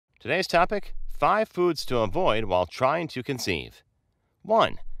Today's topic, 5 foods to avoid while trying to conceive.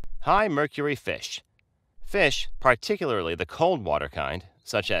 1. High mercury fish. Fish, particularly the cold water kind,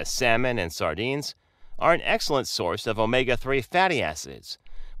 such as salmon and sardines, are an excellent source of omega-3 fatty acids,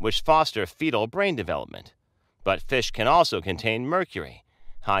 which foster fetal brain development. But fish can also contain mercury,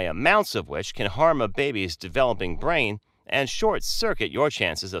 high amounts of which can harm a baby's developing brain and short-circuit your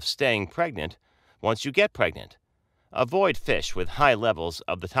chances of staying pregnant once you get pregnant. Avoid fish with high levels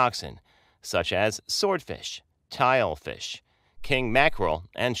of the toxin, such as swordfish, tilefish, king mackerel,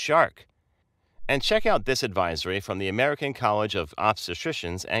 and shark. And check out this advisory from the American College of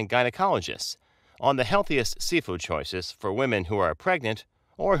Obstetricians and Gynecologists on the healthiest seafood choices for women who are pregnant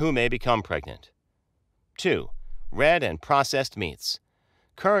or who may become pregnant. 2. Red and processed meats.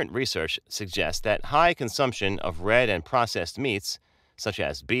 Current research suggests that high consumption of red and processed meats, such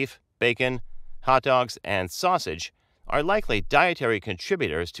as beef, bacon, hot dogs, and sausage, are likely dietary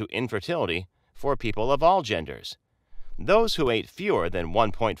contributors to infertility for people of all genders. Those who ate fewer than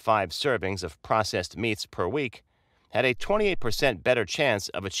 1.5 servings of processed meats per week had a 28% better chance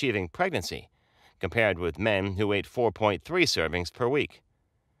of achieving pregnancy, compared with men who ate 4.3 servings per week.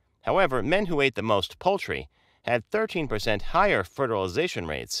 However, men who ate the most poultry had 13% higher fertilization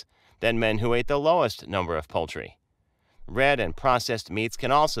rates than men who ate the lowest number of poultry. Red and processed meats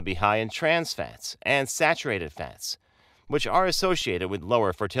can also be high in trans fats and saturated fats, which are associated with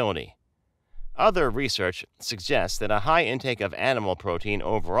lower fertility. Other research suggests that a high intake of animal protein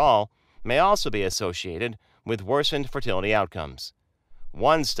overall may also be associated with worsened fertility outcomes.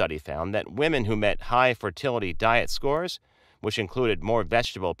 One study found that women who met high fertility diet scores, which included more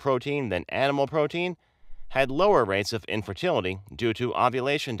vegetable protein than animal protein, had lower rates of infertility due to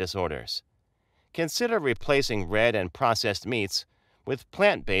ovulation disorders. Consider replacing red and processed meats with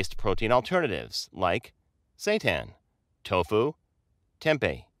plant-based protein alternatives like seitan, tofu,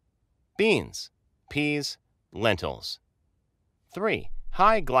 tempeh, beans, peas, lentils. 3.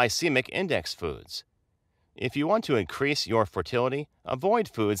 High glycemic index foods. If you want to increase your fertility, avoid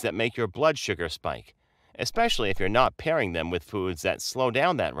foods that make your blood sugar spike, especially if you're not pairing them with foods that slow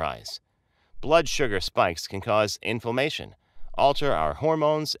down that rise. Blood sugar spikes can cause inflammation, alter our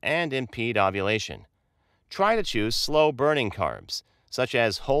hormones, and impede ovulation. Try to choose slow-burning carbs, such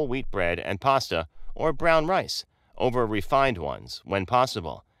as whole wheat bread and pasta or brown rice, over refined ones when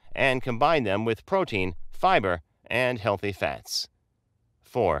possible, and combine them with protein, fiber, and healthy fats.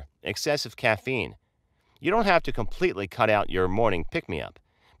 4. Excessive caffeine. You don't have to completely cut out your morning pick-me-up,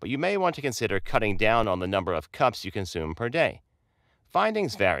 but you may want to consider cutting down on the number of cups you consume per day.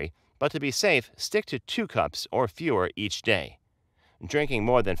 Findings vary, but to be safe, stick to 2 cups or fewer each day. Drinking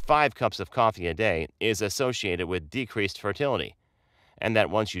more than 5 cups of coffee a day is associated with decreased fertility, and that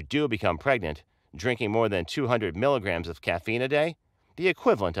once you do become pregnant, drinking more than 200 milligrams of caffeine a day, the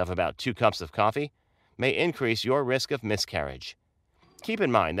equivalent of about 2 cups of coffee, may increase your risk of miscarriage. Keep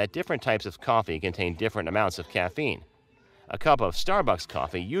in mind that different types of coffee contain different amounts of caffeine. A cup of Starbucks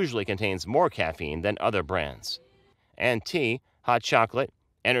coffee usually contains more caffeine than other brands. And tea, hot chocolate,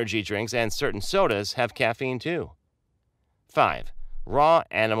 energy drinks, and certain sodas have caffeine too. 5. Raw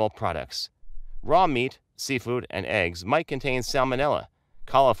animal products. Raw meat, seafood, and eggs might contain salmonella,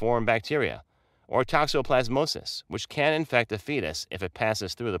 coliform bacteria, or toxoplasmosis, which can infect a fetus if it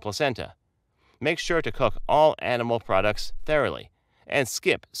passes through the placenta. Make sure to cook all animal products thoroughly, and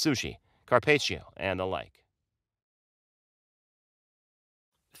skip sushi, carpaccio, and the like.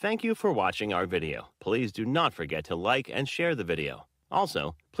 Thank you for watching our video. Please do not forget to like and share the video.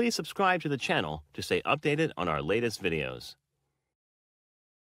 Also, please subscribe to the channel to stay updated on our latest videos.